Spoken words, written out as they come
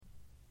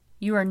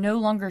You are no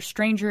longer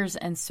strangers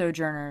and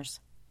sojourners,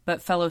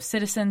 but fellow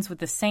citizens with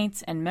the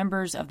saints and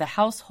members of the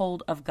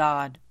household of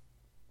God.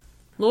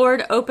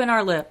 Lord, open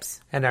our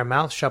lips, and our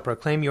mouth shall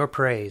proclaim your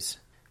praise.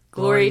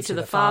 Glory to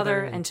the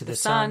Father, and to the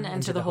Son,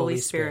 and to the Holy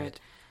Spirit,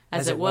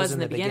 as it was in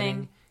the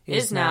beginning,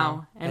 is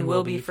now, and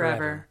will be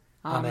forever.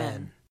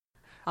 Amen.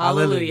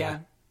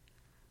 Alleluia.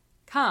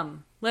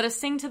 Come, let us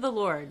sing to the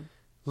Lord.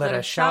 Let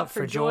us shout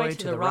for joy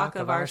to the rock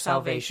of our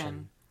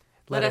salvation.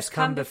 Let us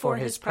come before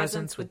his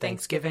presence with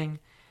thanksgiving,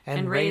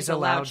 and raise a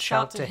loud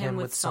shout to him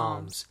with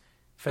psalms.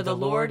 For the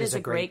Lord is a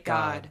great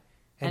God,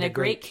 and a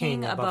great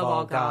King above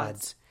all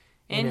gods.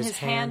 In his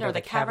hand are the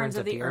caverns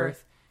of the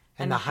earth,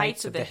 and the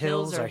heights of the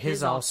hills are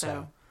his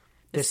also.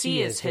 The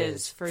sea is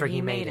his, for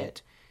he made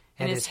it,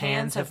 and his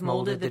hands have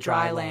molded the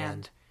dry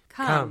land.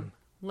 Come,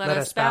 let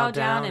us bow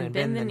down and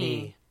bend the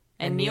knee,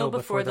 and kneel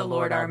before the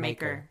Lord our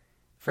Maker.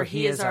 For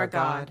he is our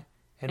God,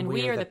 and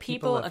we are the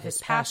people of his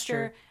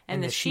pasture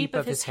and the sheep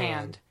of his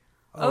hand.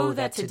 Oh,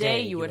 that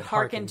today you would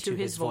hearken to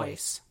his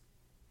voice.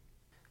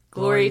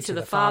 Glory to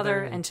the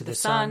Father, and to the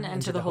Son,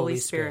 and to the Holy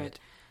Spirit,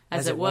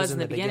 as it was in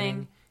the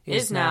beginning,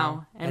 is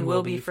now, and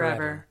will be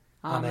forever.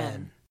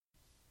 Amen.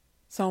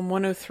 Psalm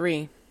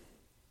 103.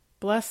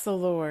 Bless the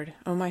Lord,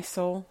 O my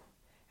soul,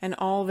 and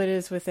all that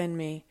is within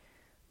me.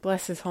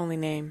 Bless his holy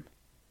name.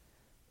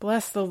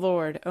 Bless the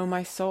Lord, O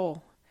my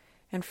soul,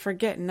 and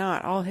forget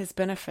not all his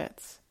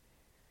benefits.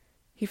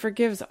 He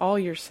forgives all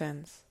your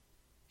sins,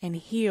 and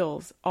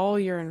heals all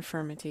your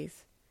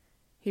infirmities.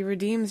 He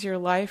redeems your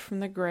life from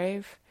the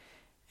grave,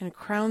 and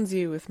crowns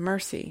you with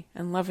mercy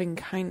and loving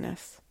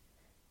kindness.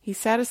 He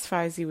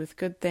satisfies you with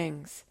good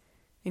things,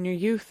 and your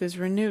youth is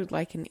renewed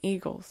like an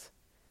eagle's.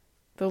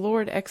 The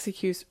Lord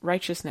executes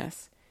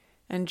righteousness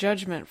and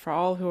judgment for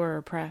all who are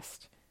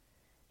oppressed.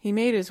 He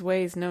made his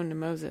ways known to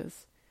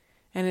Moses,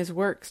 and his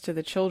works to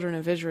the children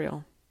of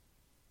Israel.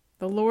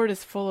 The Lord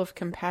is full of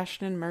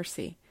compassion and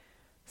mercy,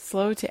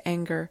 slow to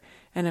anger,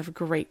 and of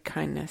great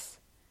kindness.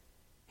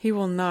 He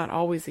will not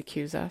always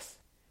accuse us,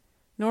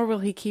 nor will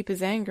he keep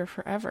his anger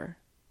forever.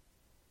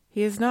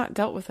 He has not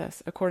dealt with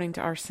us according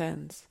to our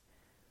sins,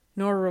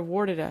 nor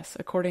rewarded us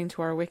according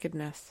to our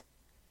wickedness.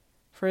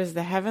 For as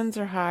the heavens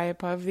are high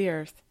above the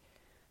earth,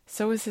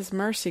 so is his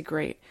mercy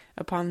great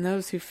upon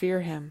those who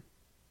fear him.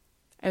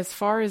 As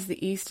far as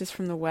the east is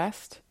from the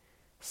west,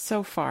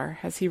 so far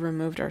has he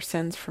removed our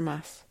sins from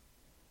us.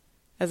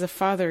 As a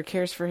father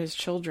cares for his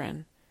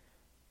children,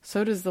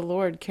 so does the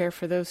Lord care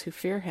for those who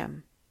fear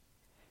him.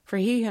 For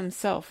he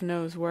himself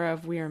knows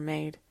whereof we are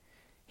made.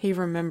 He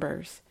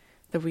remembers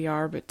that we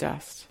are but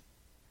dust.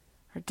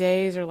 Our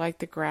days are like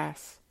the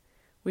grass.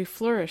 We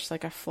flourish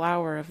like a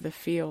flower of the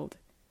field.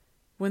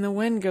 When the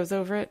wind goes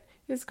over it,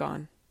 it is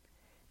gone,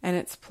 and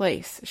its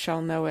place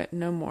shall know it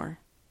no more.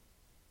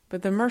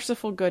 But the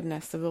merciful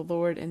goodness of the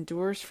Lord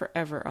endures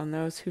forever on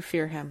those who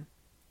fear him,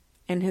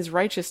 and his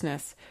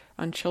righteousness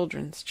on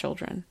children's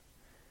children,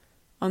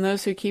 on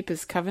those who keep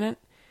his covenant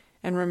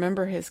and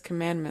remember his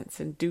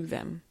commandments and do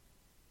them.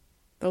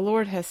 The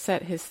Lord has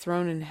set his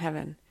throne in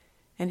heaven,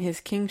 and his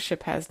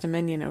kingship has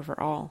dominion over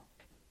all.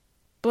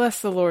 Bless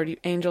the Lord, you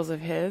angels of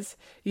his,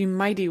 you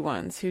mighty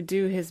ones who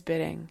do his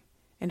bidding,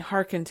 and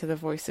hearken to the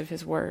voice of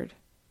his word.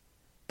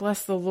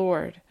 Bless the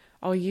Lord,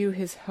 all you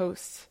his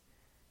hosts,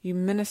 you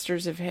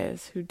ministers of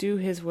his, who do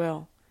his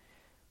will.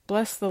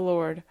 Bless the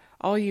Lord,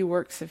 all you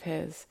works of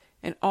his,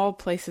 in all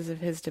places of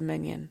his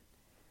dominion.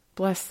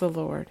 Bless the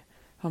Lord,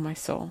 O my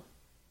soul.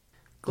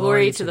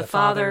 Glory to the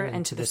Father,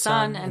 and to the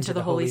Son, and to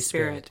the Holy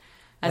Spirit,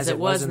 as it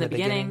was in the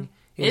beginning,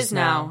 is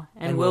now,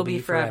 and will be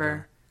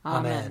forever.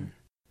 Amen.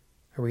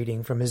 A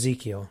reading from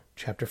Ezekiel,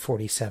 chapter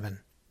 47.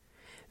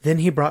 Then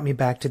he brought me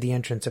back to the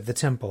entrance of the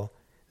temple.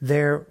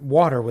 There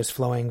water was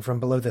flowing from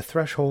below the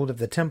threshold of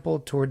the temple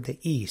toward the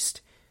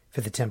east,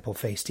 for the temple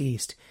faced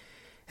east.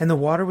 And the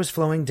water was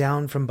flowing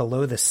down from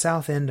below the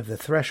south end of the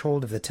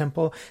threshold of the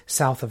temple,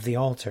 south of the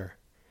altar.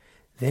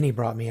 Then he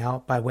brought me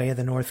out by way of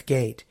the north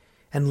gate,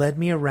 and led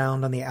me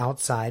around on the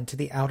outside to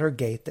the outer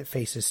gate that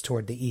faces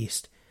toward the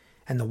east,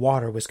 and the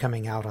water was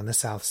coming out on the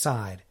south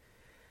side.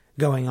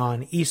 Going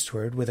on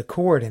eastward with a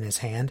cord in his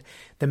hand,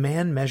 the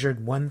man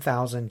measured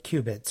 1,000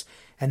 cubits,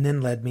 and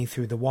then led me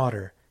through the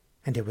water,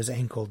 and it was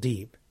ankle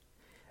deep.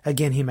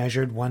 Again he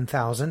measured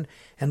 1,000,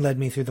 and led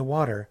me through the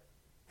water,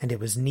 and it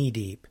was knee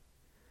deep.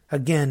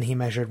 Again he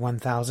measured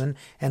 1,000,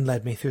 and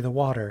led me through the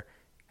water,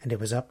 and it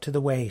was up to the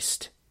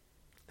waist.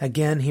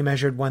 Again he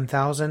measured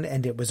 1,000,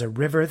 and it was a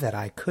river that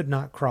I could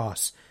not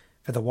cross,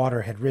 for the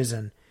water had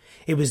risen.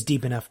 It was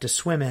deep enough to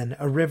swim in,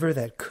 a river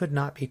that could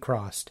not be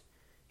crossed.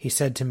 He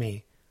said to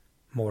me,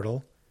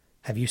 Mortal,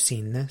 have you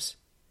seen this?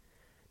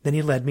 Then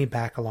he led me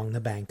back along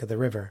the bank of the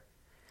river.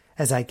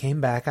 As I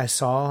came back, I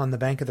saw on the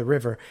bank of the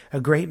river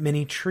a great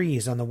many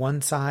trees on the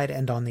one side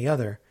and on the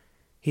other.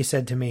 He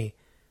said to me,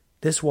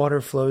 This water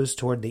flows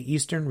toward the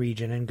eastern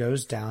region and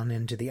goes down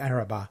into the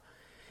Arabah.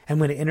 And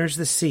when it enters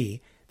the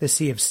sea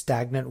of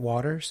stagnant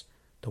waters,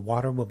 the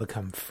water will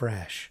become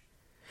fresh.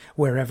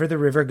 Wherever the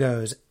river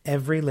goes,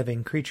 every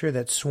living creature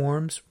that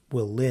swarms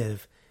will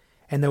live,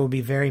 and there will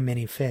be very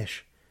many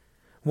fish.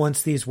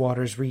 Once these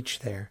waters reach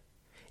there,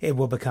 it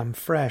will become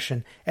fresh,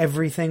 and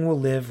everything will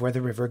live where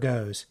the river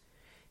goes.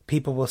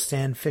 People will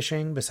stand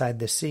fishing beside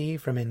the sea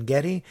from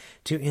En-Gedi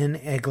to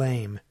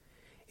En-Eglaim.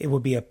 It will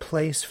be a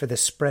place for the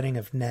spreading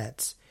of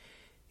nets.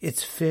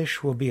 Its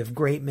fish will be of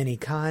great many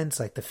kinds,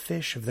 like the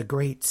fish of the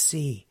great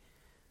sea.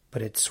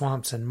 But its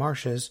swamps and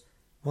marshes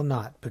will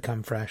not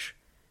become fresh.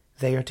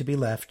 They are to be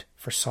left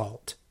for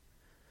salt.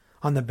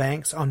 On the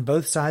banks on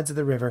both sides of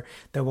the river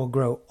there will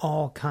grow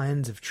all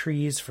kinds of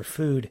trees for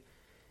food.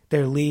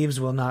 Their leaves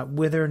will not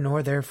wither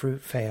nor their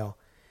fruit fail,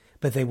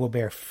 but they will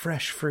bear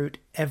fresh fruit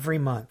every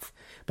month,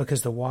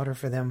 because the water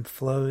for them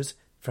flows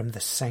from the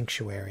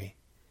sanctuary.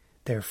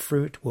 Their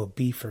fruit will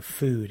be for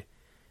food,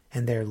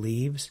 and their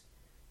leaves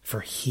for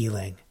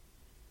healing.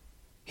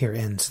 Here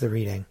ends the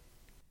reading.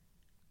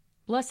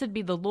 Blessed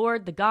be the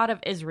Lord, the God of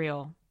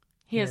Israel.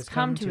 He has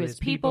come to his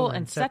people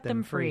and set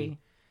them free.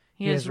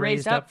 He has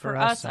raised up for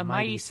us a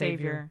mighty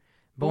Savior,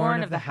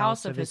 born of the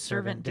house of his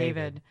servant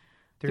David.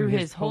 Through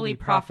his holy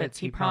prophets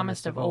he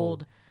promised of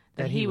old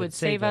that he would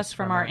save us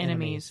from our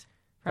enemies,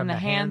 from the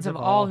hands of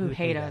all who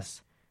hate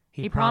us.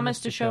 He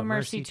promised to show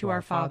mercy to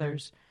our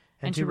fathers,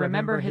 and to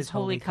remember his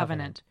holy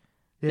covenant.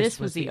 This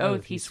was the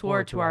oath he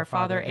swore to our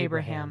father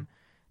Abraham,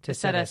 to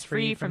set us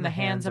free from the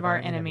hands of our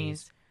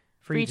enemies,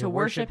 free to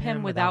worship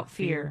him without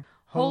fear,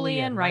 holy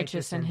and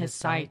righteous in his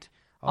sight,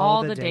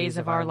 all the days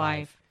of our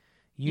life.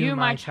 You,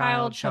 my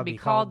child, shall be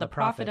called the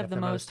prophet of the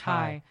Most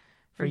High,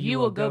 for you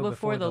will go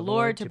before the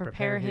Lord to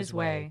prepare his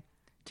way,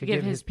 to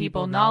give his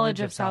people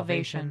knowledge of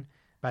salvation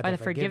by the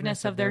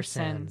forgiveness of their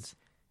sins.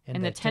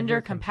 In the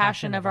tender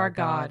compassion of our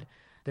God,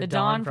 the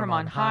dawn from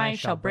on high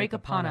shall break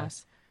upon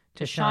us,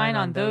 to shine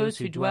on those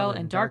who dwell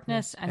in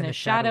darkness and the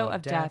shadow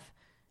of death,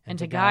 and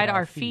to guide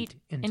our feet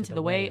into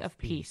the way of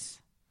peace.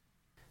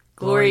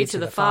 Glory to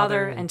the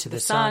Father, and to the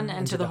Son,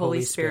 and to the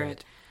Holy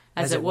Spirit,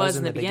 as it was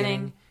in the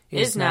beginning,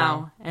 is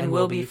now, and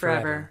will be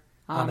forever.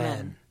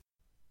 Amen.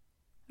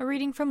 A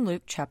reading from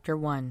Luke chapter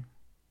 1.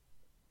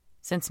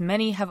 Since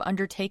many have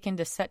undertaken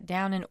to set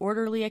down an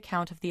orderly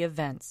account of the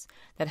events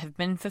that have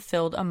been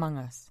fulfilled among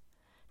us,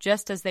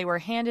 just as they were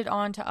handed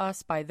on to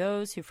us by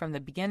those who from the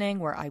beginning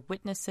were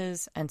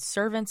eyewitnesses and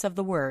servants of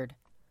the word,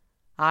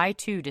 I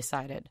too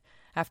decided,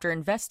 after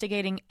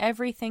investigating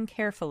everything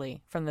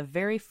carefully from the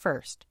very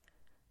first,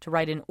 to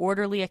write an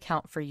orderly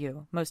account for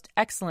you, most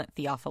excellent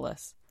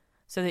Theophilus,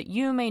 so that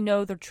you may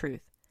know the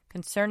truth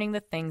concerning the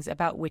things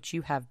about which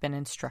you have been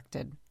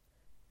instructed.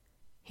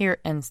 Here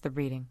ends the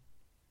reading.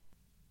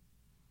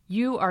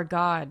 You are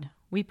God,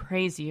 we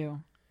praise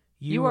you.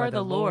 You are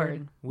the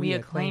Lord, we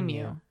acclaim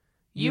you.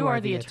 You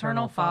are the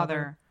eternal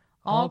Father,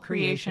 all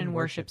creation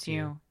worships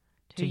you.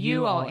 To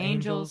you all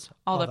angels,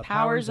 all the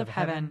powers of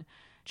heaven,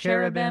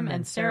 cherubim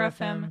and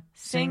seraphim,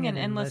 sing in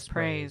endless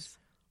praise.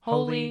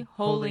 Holy,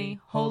 holy,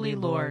 holy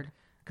Lord,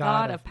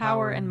 God of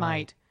power and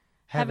might,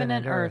 heaven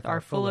and earth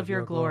are full of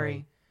your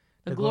glory.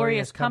 The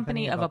glorious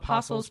company of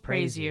apostles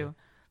praise you.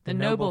 The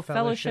noble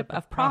fellowship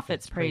of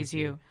prophets praise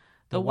you.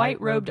 The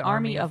white-robed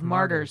army of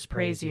martyrs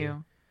praise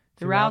you.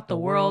 Throughout the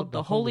world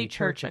the holy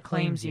church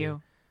acclaims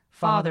you.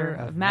 Father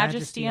of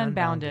majesty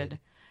unbounded,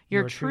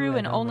 your true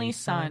and only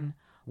Son,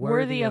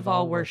 worthy of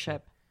all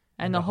worship,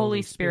 and the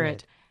Holy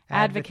Spirit,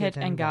 advocate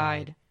and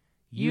guide.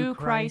 You,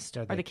 Christ,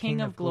 are the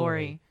King of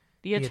glory,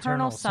 the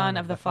eternal Son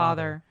of the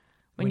Father.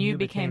 When you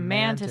became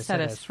man to set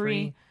us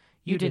free,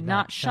 you did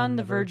not shun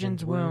the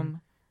Virgin's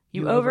womb.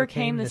 You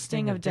overcame the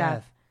sting of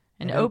death,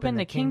 and opened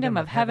the kingdom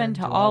of heaven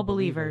to all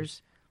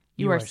believers.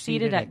 You are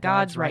seated at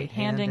God's right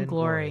hand in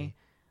glory.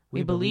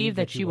 We believe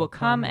that you will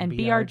come and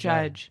be our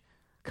judge.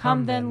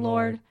 Come then,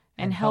 Lord,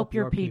 and help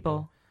your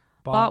people,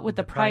 bought with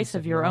the price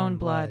of your own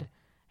blood,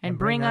 and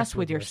bring us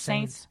with your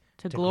saints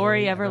to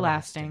glory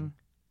everlasting.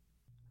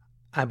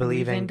 I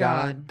believe in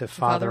God, the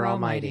Father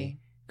Almighty,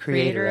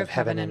 creator of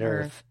heaven and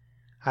earth.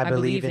 I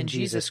believe in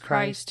Jesus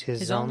Christ,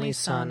 his only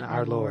Son,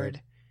 our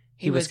Lord.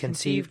 He was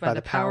conceived by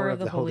the power of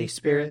the Holy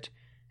Spirit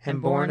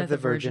and born of the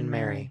Virgin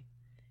Mary.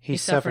 He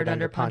suffered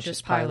under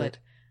Pontius Pilate,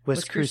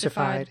 was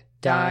crucified,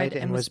 died,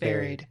 and was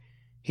buried.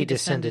 He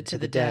descended to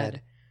the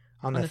dead.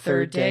 On the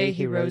third day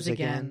he rose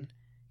again.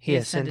 He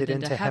ascended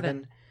into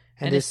heaven,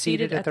 and is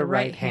seated at the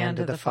right hand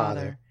of the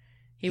Father.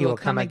 He will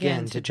come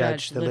again to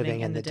judge the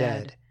living and the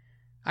dead.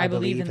 I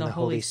believe in the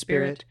Holy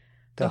Spirit,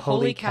 the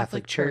Holy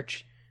Catholic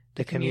Church,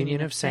 the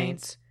communion of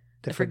saints,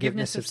 the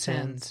forgiveness of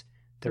sins,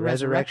 the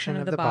resurrection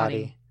of the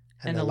body,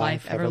 and the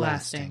life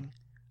everlasting.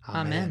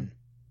 Amen.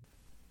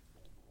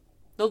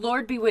 The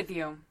Lord be with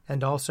you.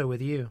 And also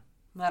with you.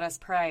 Let us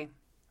pray.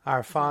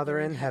 Our Father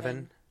in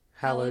heaven,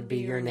 hallowed be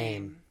your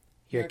name.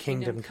 Your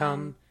kingdom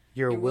come,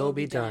 your will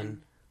be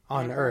done,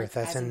 on earth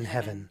as in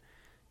heaven.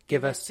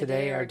 Give us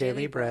today our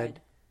daily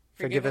bread.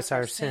 Forgive us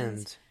our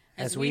sins,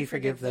 as we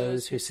forgive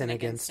those who sin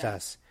against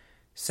us.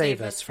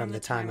 Save us from the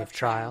time of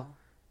trial,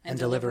 and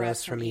deliver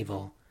us from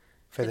evil.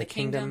 For the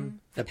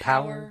kingdom, the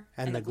power,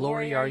 and the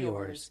glory are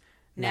yours,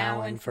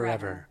 now and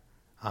forever.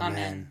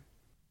 Amen.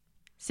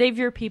 Save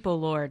your people,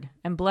 Lord,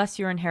 and bless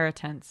your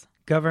inheritance.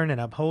 Govern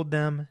and uphold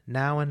them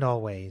now and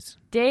always.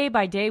 Day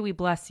by day we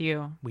bless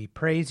you. We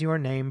praise your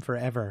name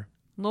forever.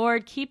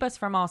 Lord, keep us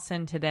from all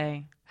sin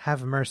today.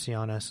 Have mercy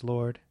on us,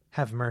 Lord.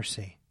 Have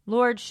mercy.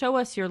 Lord, show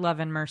us your love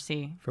and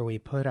mercy. For we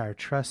put our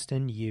trust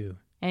in you.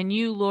 And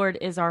you, Lord,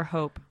 is our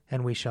hope.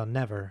 And we shall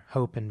never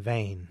hope in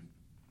vain.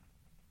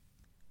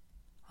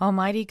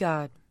 Almighty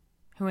God,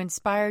 who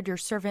inspired your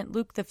servant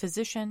Luke the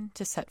physician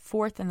to set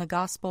forth in the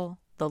gospel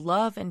the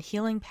love and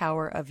healing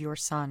power of your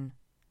Son,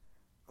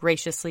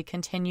 graciously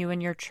continue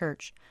in your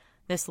church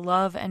this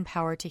love and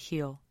power to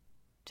heal,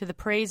 to the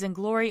praise and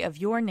glory of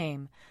your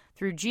name,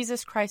 through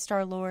Jesus Christ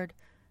our Lord,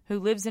 who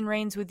lives and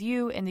reigns with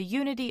you in the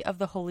unity of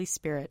the Holy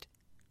Spirit,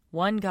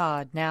 one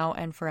God, now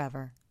and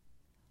forever.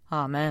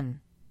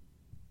 Amen.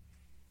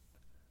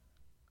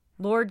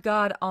 Lord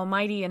God,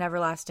 almighty and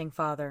everlasting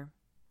Father,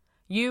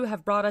 you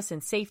have brought us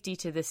in safety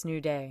to this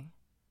new day.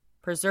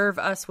 Preserve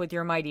us with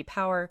your mighty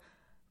power,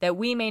 that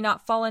we may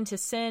not fall into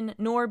sin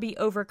nor be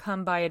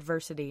overcome by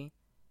adversity.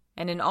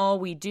 And in all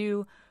we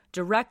do,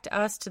 direct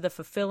us to the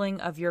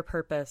fulfilling of your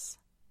purpose.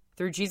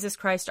 Through Jesus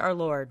Christ our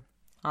Lord.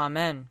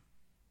 Amen.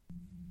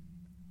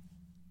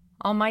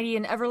 Almighty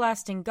and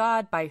everlasting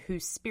God, by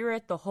whose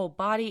Spirit the whole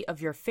body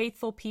of your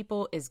faithful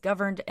people is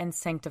governed and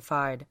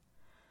sanctified,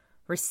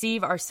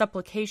 receive our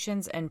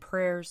supplications and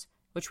prayers,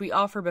 which we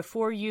offer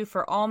before you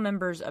for all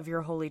members of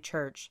your holy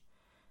church,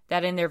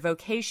 that in their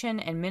vocation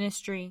and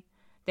ministry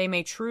they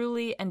may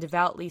truly and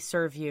devoutly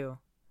serve you.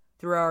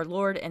 Through our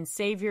Lord and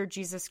Savior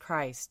Jesus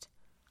Christ.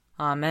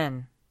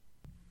 Amen.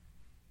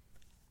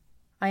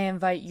 I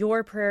invite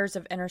your prayers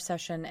of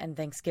intercession and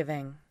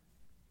thanksgiving.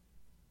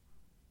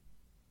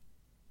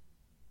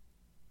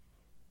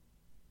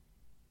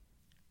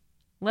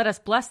 Let us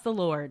bless the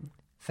Lord.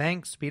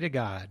 Thanks be to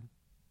God.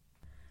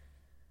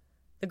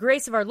 The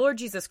grace of our Lord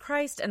Jesus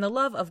Christ and the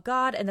love of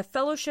God and the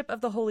fellowship of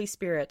the Holy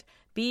Spirit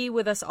be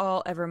with us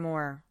all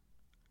evermore.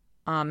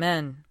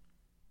 Amen.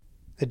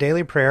 The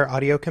Daily Prayer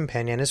audio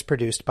companion is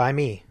produced by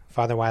me,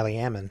 Father Wiley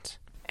Ammons.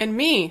 And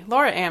me,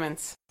 Laura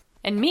Ammons.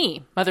 And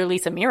me, Mother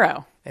Lisa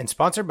Meirow. And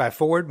sponsored by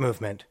Forward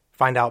Movement.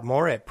 Find out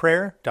more at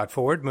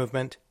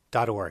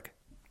prayer.forwardmovement.org.